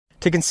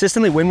To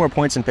consistently win more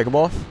points in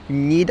pickleball, you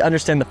need to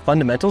understand the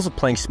fundamentals of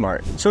playing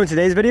smart. So in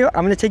today's video,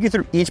 I'm going to take you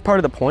through each part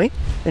of the point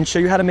and show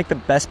you how to make the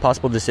best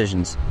possible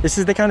decisions. This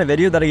is the kind of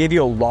video that I give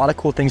you a lot of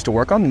cool things to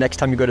work on the next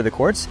time you go to the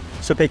courts,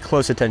 so pay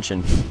close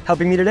attention.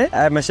 Helping me today,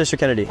 I have my sister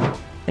Kennedy.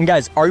 And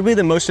guys, arguably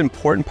the most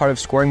important part of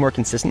scoring more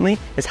consistently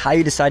is how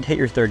you decide to hit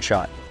your third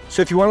shot.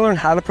 So if you want to learn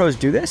how the pros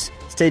do this,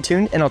 stay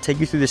tuned and I'll take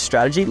you through this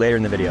strategy later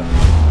in the video.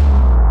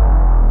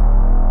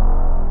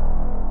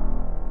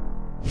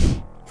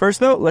 First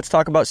though, let's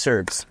talk about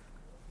serves.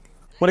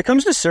 When it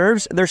comes to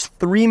serves, there's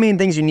three main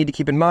things you need to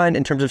keep in mind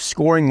in terms of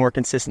scoring more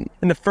consistently.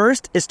 And the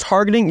first is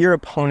targeting your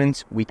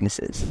opponent's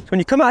weaknesses. So when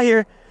you come out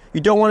here,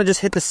 you don't want to just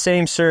hit the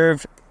same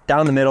serve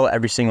down the middle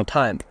every single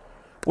time.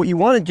 What you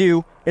want to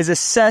do is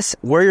assess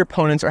where your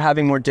opponents are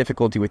having more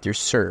difficulty with your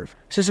serve.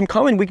 So some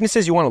common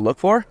weaknesses you want to look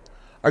for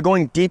are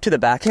going deep to the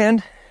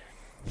backhand,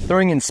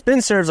 throwing in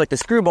spin serves like the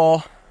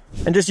screwball,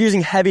 and just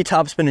using heavy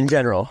topspin in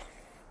general.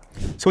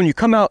 So when you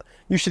come out,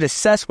 you should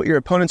assess what your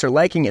opponents are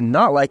liking and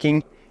not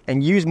liking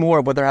and use more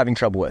of what they're having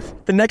trouble with.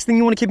 The next thing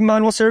you want to keep in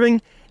mind while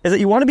serving is that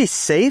you want to be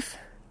safe,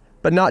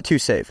 but not too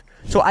safe.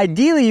 So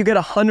ideally you get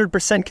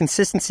 100%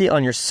 consistency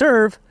on your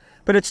serve,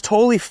 but it's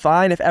totally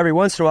fine if every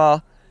once in a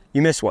while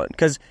you miss one.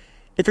 Because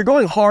if you're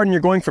going hard and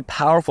you're going for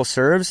powerful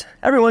serves,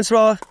 every once in a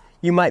while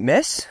you might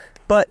miss,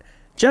 but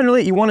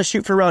generally you want to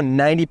shoot for around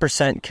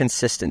 90%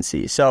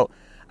 consistency. So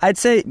I'd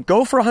say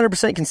go for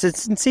 100%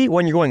 consistency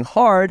when you're going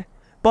hard,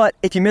 but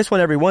if you miss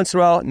one every once in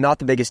a while, not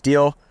the biggest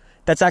deal.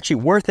 That's actually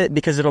worth it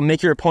because it'll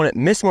make your opponent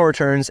miss more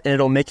returns and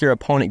it'll make your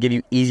opponent give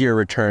you easier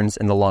returns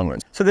in the long run.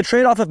 So the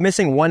trade-off of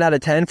missing 1 out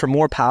of 10 for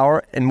more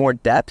power and more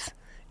depth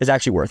is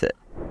actually worth it.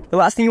 The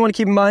last thing you want to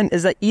keep in mind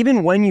is that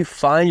even when you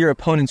find your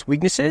opponent's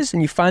weaknesses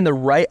and you find the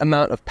right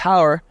amount of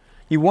power,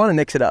 you want to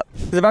mix it up.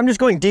 Because if I'm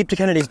just going deep to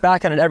Kennedy's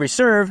backhand at every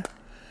serve,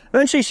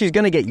 eventually she's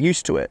going to get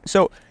used to it.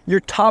 So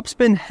your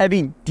topspin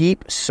heavy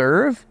deep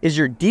serve is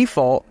your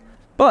default,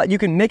 but you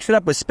can mix it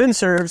up with spin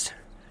serves,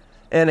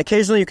 and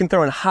occasionally you can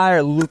throw in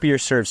higher,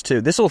 loopier serves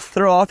too. This will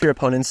throw off your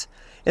opponents,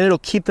 and it'll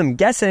keep them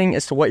guessing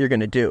as to what you're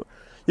going to do.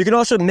 You can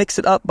also mix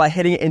it up by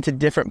hitting it into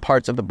different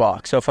parts of the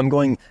box. So if I'm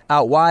going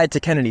out wide to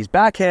Kennedy's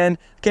backhand,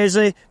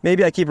 occasionally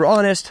maybe I keep her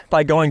honest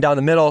by going down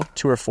the middle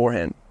to her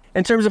forehand.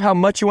 In terms of how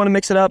much you want to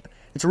mix it up,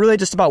 it's really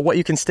just about what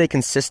you can stay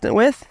consistent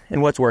with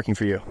and what's working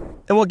for you.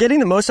 And while getting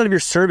the most out of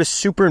your serve is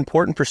super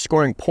important for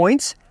scoring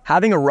points,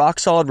 having a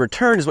rock-solid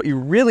return is what you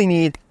really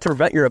need to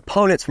prevent your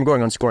opponents from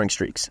going on scoring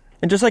streaks.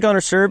 And just like on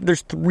our serve,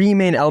 there's three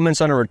main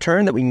elements on a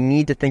return that we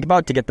need to think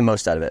about to get the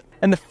most out of it.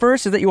 And the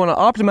first is that you want to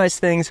optimize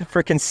things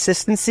for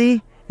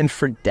consistency and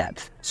for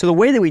depth. So the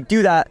way that we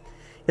do that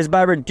is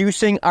by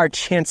reducing our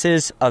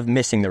chances of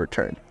missing the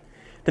return.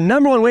 The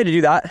number one way to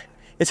do that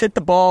is hit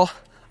the ball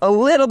a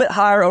little bit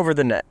higher over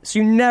the net. So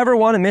you never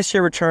want to miss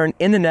your return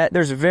in the net.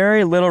 There's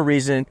very little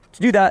reason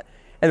to do that.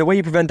 And the way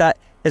you prevent that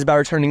is by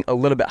returning a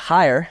little bit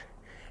higher.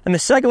 And the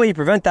second way you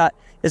prevent that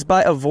is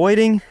by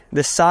avoiding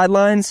the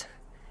sidelines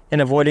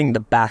and avoiding the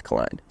back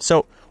line.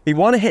 So we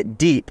want to hit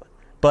deep,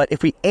 but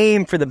if we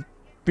aim for the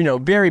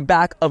very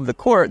back of the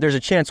court, there's a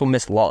chance we'll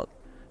miss long.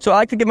 So I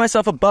like to give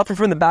myself a buffer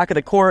from the back of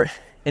the court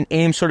and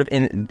aim sort of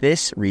in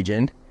this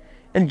region.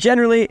 And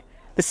generally,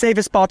 the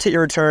safest spot to hit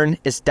your return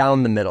is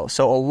down the middle.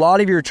 So a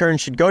lot of your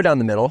returns should go down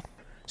the middle.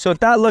 So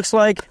what that looks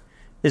like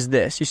is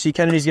this. You see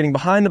Kennedy's getting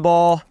behind the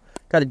ball,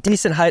 got a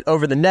decent height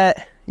over the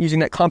net, using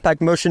that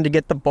compact motion to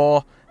get the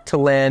ball to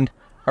land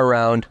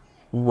around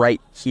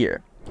right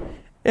here.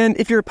 And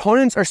if your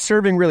opponents are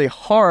serving really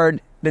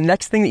hard, the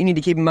next thing that you need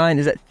to keep in mind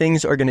is that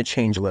things are going to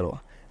change a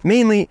little.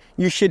 Mainly,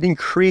 you should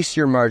increase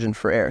your margin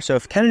for error. So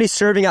if Kennedy's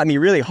serving at me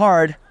really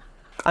hard,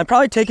 I'm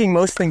probably taking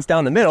most things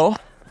down the middle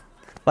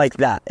like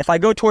that. If I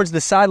go towards the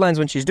sidelines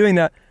when she's doing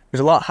that,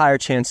 there's a lot higher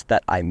chance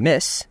that I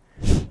miss.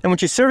 And when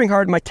she's serving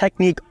hard, my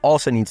technique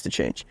also needs to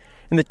change.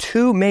 And the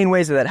two main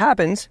ways that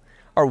happens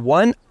are,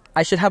 one,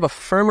 I should have a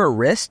firmer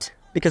wrist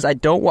because I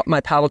don't want my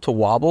paddle to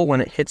wobble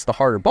when it hits the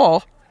harder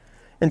ball.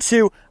 And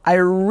two, I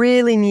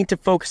really need to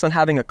focus on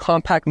having a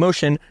compact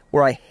motion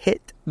where I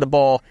hit the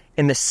ball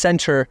in the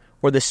center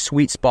or the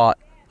sweet spot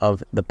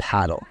of the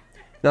paddle.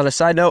 Now, on a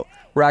side note,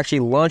 we're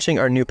actually launching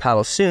our new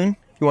paddle soon.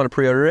 If you want to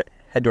pre-order it,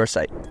 head to our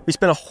site. We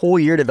spent a whole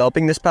year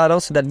developing this paddle,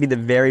 so that'd be the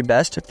very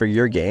best for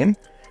your game.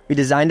 We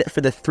designed it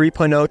for the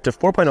 3.0 to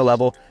 4.0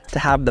 level to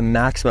have the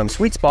maximum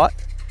sweet spot,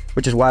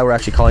 which is why we're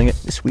actually calling it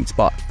the Sweet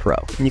Spot Pro.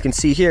 And you can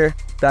see here,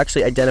 we've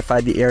actually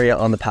identified the area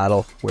on the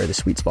paddle where the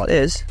sweet spot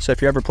is. So if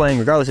you're ever playing,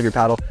 regardless of your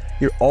paddle,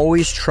 you're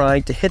always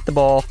trying to hit the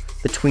ball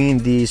between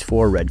these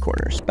four red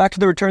corners. Back to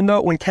the return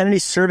though, when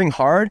Kennedy's serving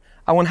hard,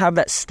 I want to have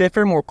that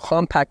stiffer, more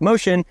compact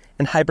motion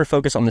and hyper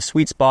focus on the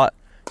sweet spot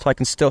so I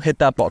can still hit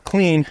that ball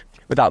clean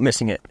without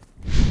missing it.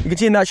 You can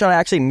see in that shot, I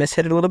actually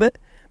mishit it a little bit,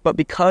 but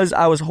because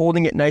I was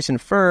holding it nice and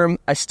firm,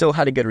 I still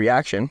had a good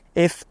reaction.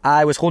 If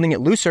I was holding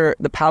it looser,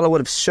 the paddle would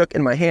have shook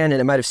in my hand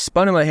and it might have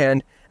spun in my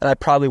hand and I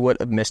probably would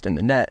have missed in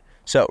the net.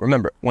 So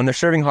remember, when they're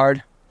serving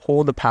hard,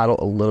 hold the paddle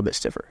a little bit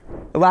stiffer.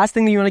 The last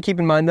thing that you want to keep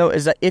in mind though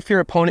is that if your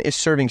opponent is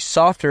serving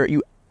softer,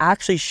 you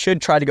actually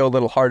should try to go a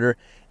little harder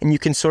and you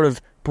can sort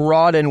of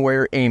broaden where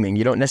you're aiming.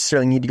 You don't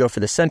necessarily need to go for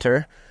the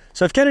center.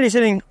 So if Kennedy's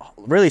hitting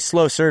really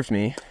slow serve to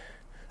me,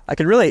 I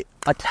could really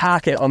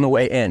attack it on the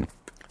way in.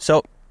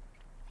 So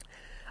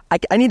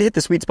I need to hit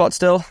the sweet spot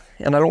still,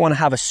 and I don't want to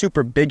have a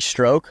super big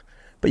stroke,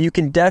 but you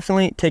can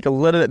definitely take a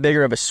little bit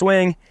bigger of a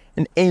swing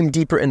and aim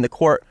deeper in the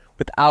court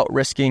without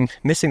risking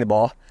missing the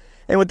ball.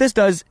 And what this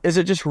does is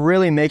it just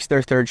really makes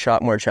their third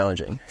shot more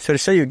challenging. So to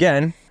show you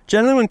again,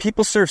 generally when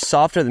people serve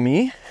softer than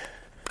me,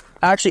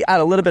 I actually add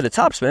a little bit of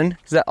topspin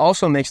because that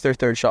also makes their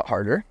third shot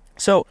harder.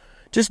 So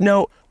just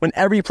know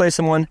whenever you play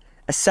someone,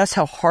 assess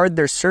how hard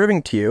they're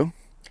serving to you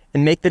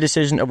and make the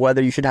decision of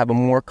whether you should have a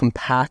more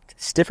compact,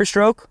 stiffer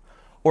stroke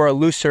or a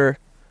looser,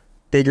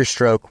 bigger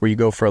stroke where you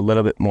go for a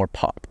little bit more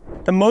pop.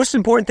 The most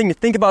important thing to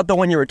think about though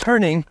when you're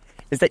returning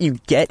is that you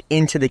get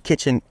into the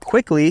kitchen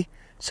quickly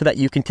so that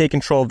you can take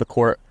control of the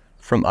court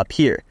from up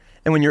here.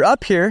 And when you're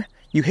up here,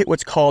 you hit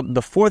what's called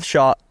the fourth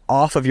shot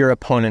off of your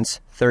opponent's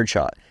third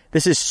shot.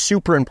 This is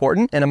super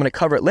important, and I'm going to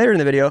cover it later in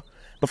the video.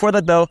 Before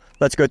that though,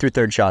 let's go through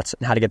third shots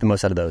and how to get the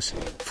most out of those.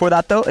 Before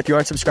that though, if you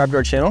aren't subscribed to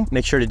our channel,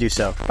 make sure to do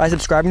so. By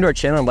subscribing to our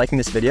channel and liking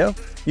this video,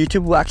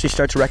 YouTube will actually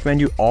start to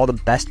recommend you all the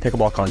best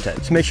pickleball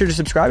content. So make sure to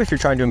subscribe if you're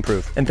trying to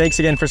improve. And thanks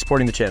again for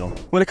supporting the channel.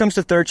 When it comes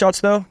to third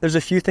shots though, there's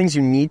a few things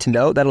you need to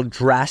know that'll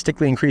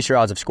drastically increase your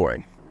odds of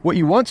scoring. What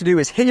you want to do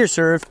is hit your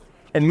serve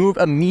and move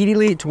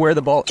immediately to where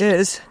the ball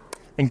is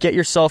and get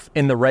yourself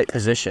in the right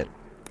position.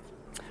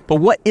 But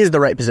what is the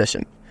right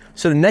position?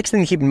 So the next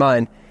thing to keep in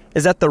mind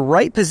is that the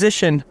right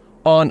position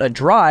on a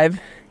drive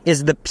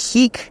is the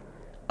peak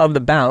of the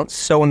bounce.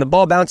 So when the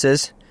ball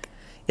bounces,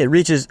 it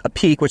reaches a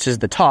peak, which is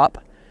the top.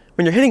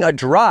 When you're hitting a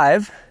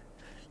drive,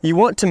 you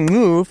want to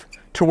move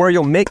to where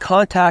you'll make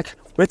contact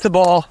with the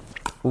ball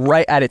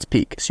right at its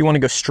peak. So you want to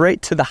go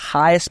straight to the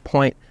highest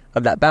point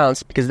of that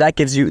bounce because that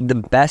gives you the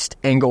best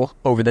angle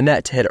over the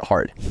net to hit it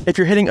hard. If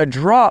you're hitting a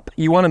drop,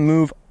 you want to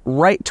move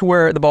right to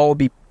where the ball will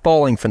be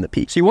falling from the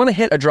peak. So you want to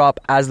hit a drop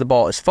as the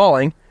ball is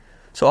falling.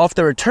 So off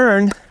the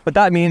return, what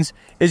that means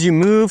is you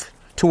move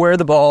to where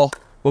the ball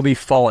will be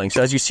falling.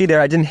 So as you see there,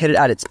 I didn't hit it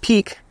at its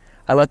peak.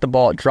 I let the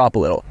ball drop a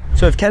little.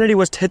 So if Kennedy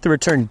was to hit the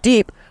return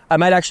deep, I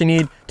might actually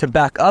need to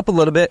back up a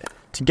little bit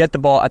to get the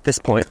ball at this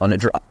point on a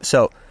drop.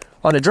 So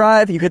on a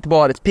drive, you hit the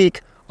ball at its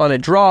peak. On a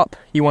drop,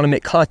 you want to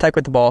make contact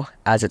with the ball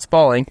as it's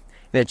falling.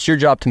 And it's your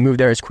job to move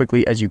there as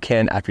quickly as you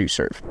can after you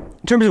serve.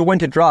 In terms of when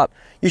to drop,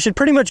 you should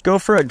pretty much go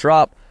for a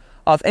drop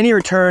off any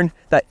return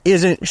that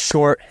isn't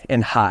short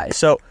and high.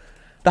 So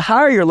the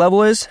higher your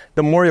level is,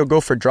 the more you'll go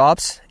for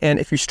drops. And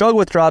if you struggle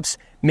with drops,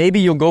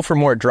 maybe you'll go for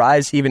more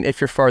drives even if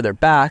you're farther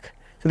back.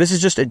 So this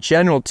is just a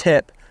general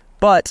tip.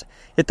 But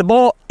if the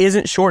ball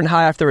isn't short and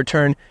high after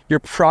return, you're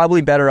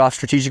probably better off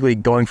strategically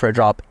going for a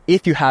drop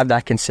if you have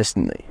that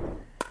consistently.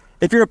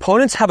 If your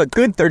opponents have a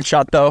good third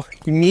shot though,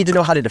 you need to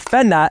know how to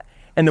defend that.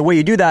 And the way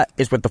you do that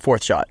is with the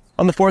fourth shot.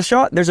 On the fourth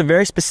shot, there's a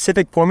very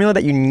specific formula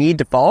that you need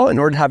to follow in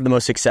order to have the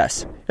most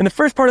success. And the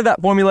first part of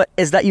that formula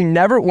is that you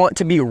never want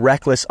to be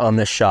reckless on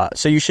this shot.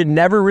 So you should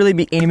never really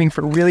be aiming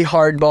for really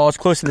hard balls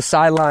close to the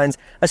sidelines,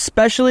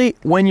 especially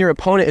when your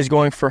opponent is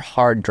going for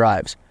hard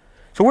drives.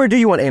 So where do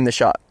you want to aim the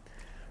shot?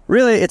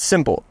 Really, it's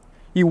simple.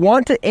 You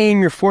want to aim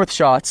your fourth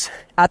shots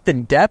at the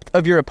depth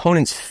of your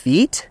opponent's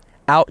feet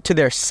out to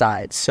their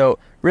sides. So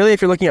really,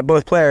 if you're looking at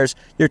both players,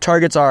 your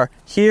targets are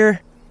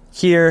here,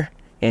 here,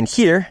 and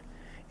here,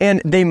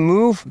 and they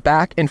move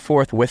back and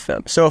forth with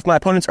them. So if my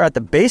opponents are at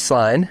the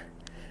baseline,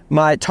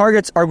 my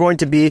targets are going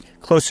to be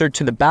closer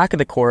to the back of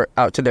the court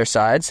out to their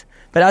sides.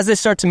 But as they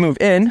start to move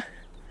in,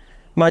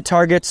 my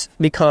targets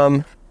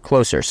become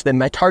closer. So then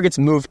my targets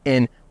move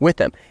in with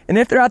them. And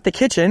if they're at the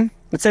kitchen,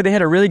 let's say they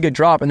hit a really good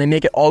drop and they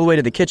make it all the way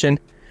to the kitchen,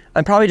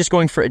 I'm probably just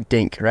going for a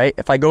dink, right?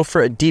 If I go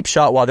for a deep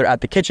shot while they're at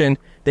the kitchen,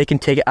 they can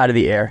take it out of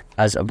the air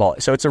as a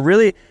volley. So it's a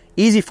really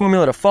easy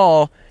formula to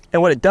follow.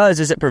 And what it does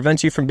is it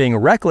prevents you from being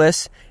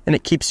reckless and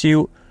it keeps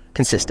you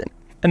consistent.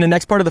 And the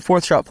next part of the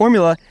fourth shot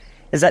formula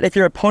is that if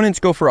your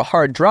opponents go for a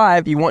hard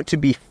drive, you want to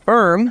be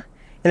firm.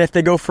 And if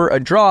they go for a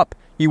drop,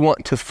 you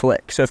want to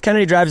flick. So if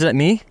Kennedy drives it at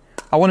me,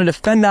 I want to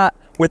defend that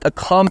with a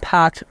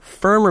compact,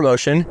 firmer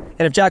motion.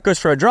 And if Jack goes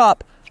for a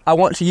drop, I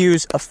want to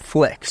use a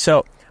flick.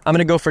 So I'm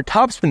going to go for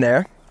topspin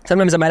there.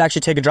 Sometimes I might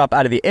actually take a drop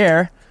out of the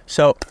air.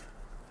 So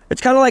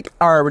it's kind of like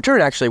our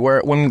return actually,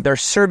 where when they're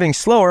serving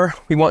slower,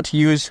 we want to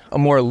use a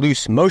more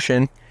loose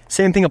motion.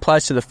 Same thing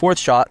applies to the fourth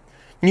shot.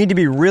 You need to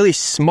be really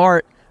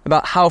smart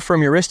about how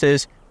firm your wrist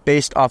is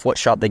based off what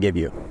shot they give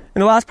you.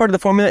 And the last part of the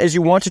formula is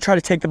you want to try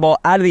to take the ball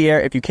out of the air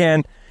if you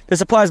can.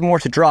 This applies more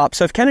to drop.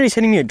 So if Kennedy's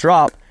hitting me a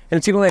drop and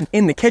it's going to land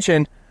in the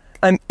kitchen,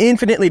 I'm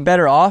infinitely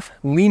better off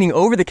leaning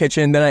over the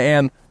kitchen than I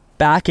am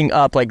backing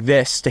up like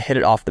this to hit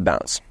it off the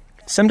bounce.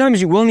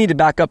 Sometimes you will need to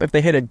back up if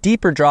they hit a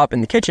deeper drop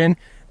in the kitchen,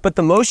 but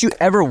the most you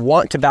ever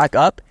want to back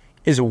up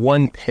is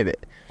one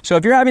pivot. So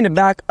if you're having to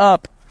back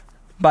up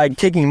by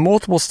taking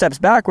multiple steps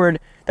backward,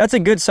 that's a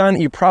good sign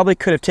that you probably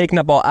could have taken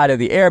that ball out of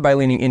the air by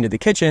leaning into the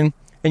kitchen,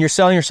 and you're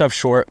selling yourself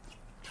short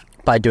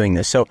by doing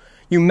this. So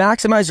you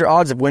maximize your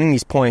odds of winning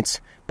these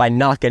points by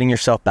not getting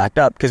yourself backed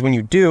up, because when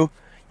you do,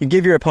 you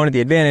give your opponent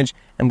the advantage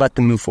and let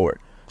them move forward.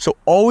 So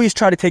always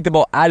try to take the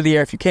ball out of the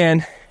air if you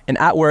can, and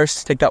at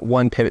worst, take that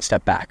one pivot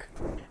step back.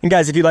 And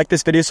guys, if you like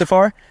this video so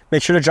far,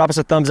 make sure to drop us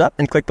a thumbs up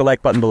and click the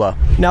like button below.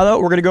 Now though,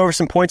 we're gonna go over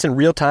some points in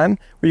real time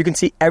where you can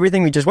see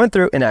everything we just went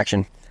through in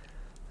action.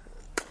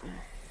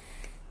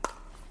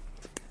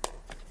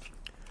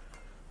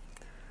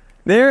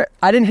 There,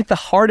 I didn't hit the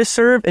hardest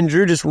serve, and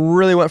Drew just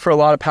really went for a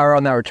lot of power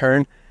on that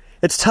return.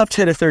 It's tough to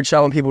hit a third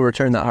shot when people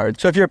return that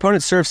hard. So if your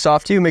opponent serves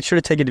soft to you, make sure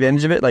to take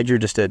advantage of it like Drew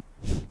just did.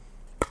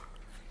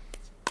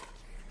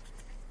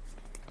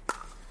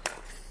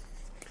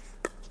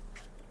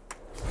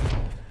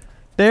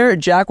 There,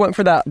 Jack went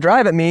for that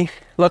drive at me.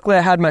 Luckily,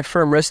 I had my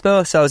firm wrist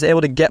though, so I was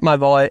able to get my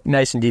volley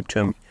nice and deep to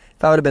him.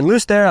 If I would have been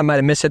loose there, I might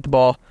have mishit the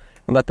ball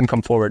and let them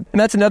come forward. And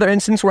that's another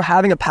instance where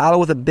having a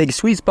paddle with a big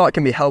sweet spot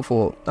can be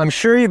helpful. I'm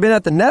sure you've been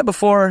at the net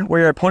before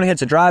where your opponent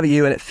hits a drive at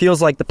you and it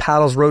feels like the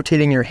paddle's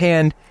rotating in your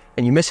hand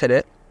and you mishit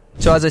it.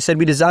 So as I said,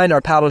 we designed our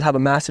paddle to have a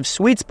massive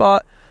sweet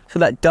spot so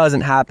that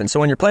doesn't happen. So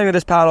when you're playing with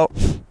this paddle,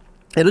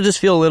 it'll just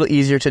feel a little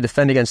easier to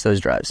defend against those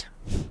drives.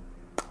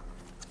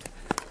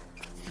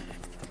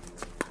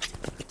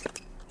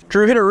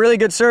 Drew hit a really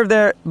good serve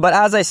there, but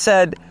as I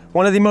said,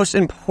 one of the most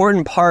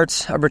important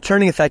parts of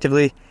returning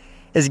effectively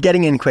is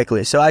getting in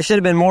quickly. So I should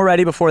have been more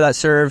ready before that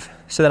serve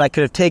so that I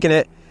could have taken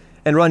it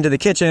and run to the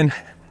kitchen,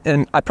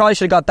 and I probably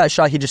should have got that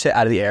shot he just hit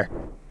out of the air.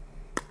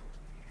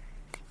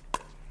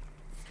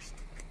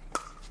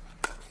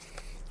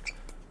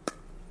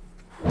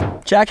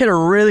 Jack hit a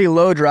really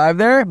low drive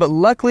there, but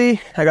luckily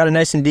I got it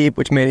nice and deep,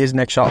 which made his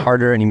next shot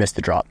harder and he missed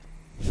the drop.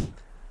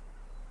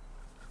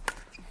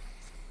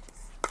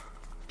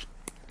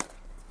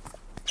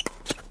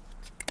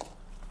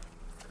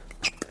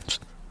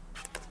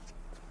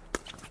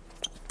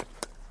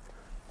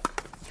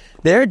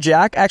 There,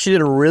 Jack actually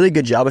did a really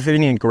good job of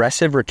hitting an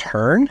aggressive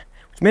return,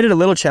 which made it a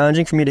little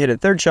challenging for me to hit a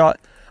third shot.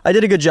 I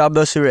did a good job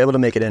though, so we were able to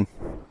make it in.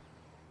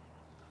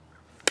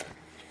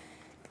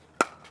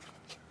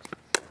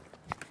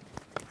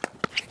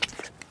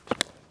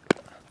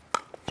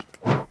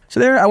 So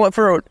there, I went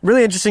for a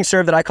really interesting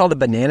serve that I call the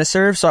banana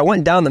serve. So I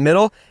went down the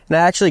middle, and I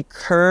actually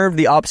curved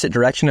the opposite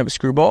direction of a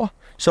screwball.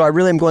 So I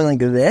really am going like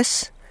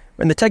this.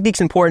 And the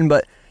technique's important,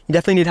 but you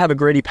definitely need to have a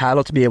gritty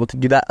paddle to be able to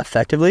do that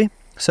effectively.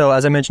 So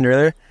as I mentioned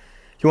earlier,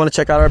 if you want to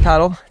check out our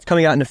paddle, it's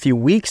coming out in a few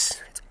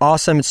weeks. It's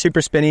awesome, it's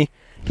super spinny,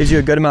 gives you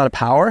a good amount of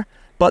power.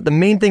 But the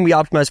main thing we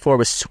optimized for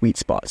was sweet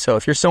spot. So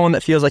if you're someone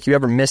that feels like you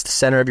ever missed the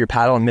center of your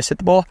paddle and mishit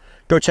the ball,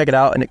 go check it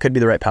out and it could be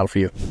the right paddle for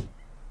you.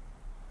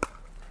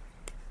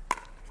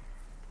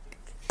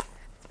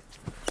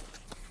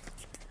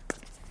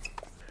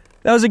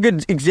 That was a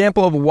good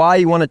example of why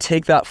you want to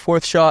take that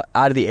fourth shot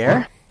out of the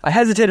air. I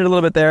hesitated a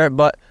little bit there,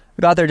 but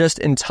we got there just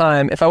in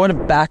time. If I would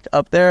have backed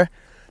up there,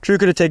 Drew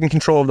could have taken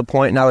control of the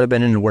point and I would have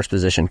been in a worse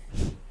position.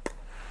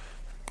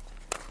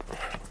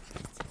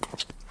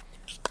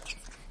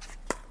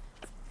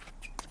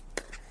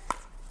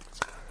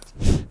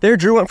 There,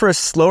 Drew went for a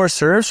slower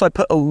serve, so I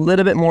put a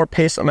little bit more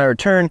pace on my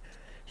return.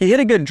 He hit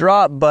a good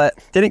drop, but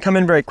didn't come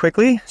in very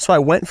quickly, so I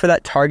went for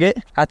that target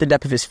at the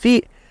depth of his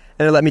feet,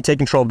 and it let me take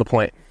control of the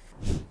point.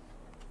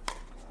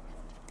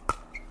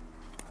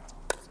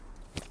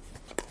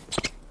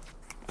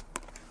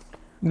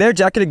 There,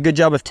 Jack did a good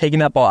job of taking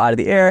that ball out of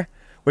the air,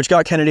 which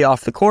got Kennedy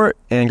off the court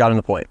and got him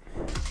the point.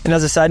 And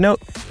as a side note,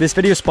 this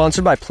video is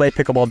sponsored by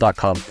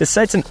playpickleball.com. This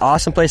site's an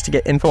awesome place to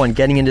get info on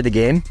getting into the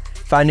game,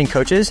 finding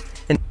coaches,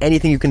 and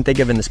anything you can think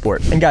of in the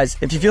sport. And guys,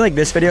 if you feel like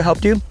this video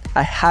helped you,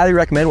 I highly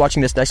recommend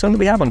watching this next one that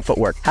we have on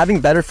footwork.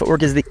 Having better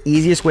footwork is the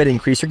easiest way to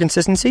increase your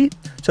consistency.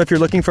 So if you're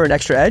looking for an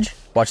extra edge,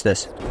 watch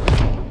this.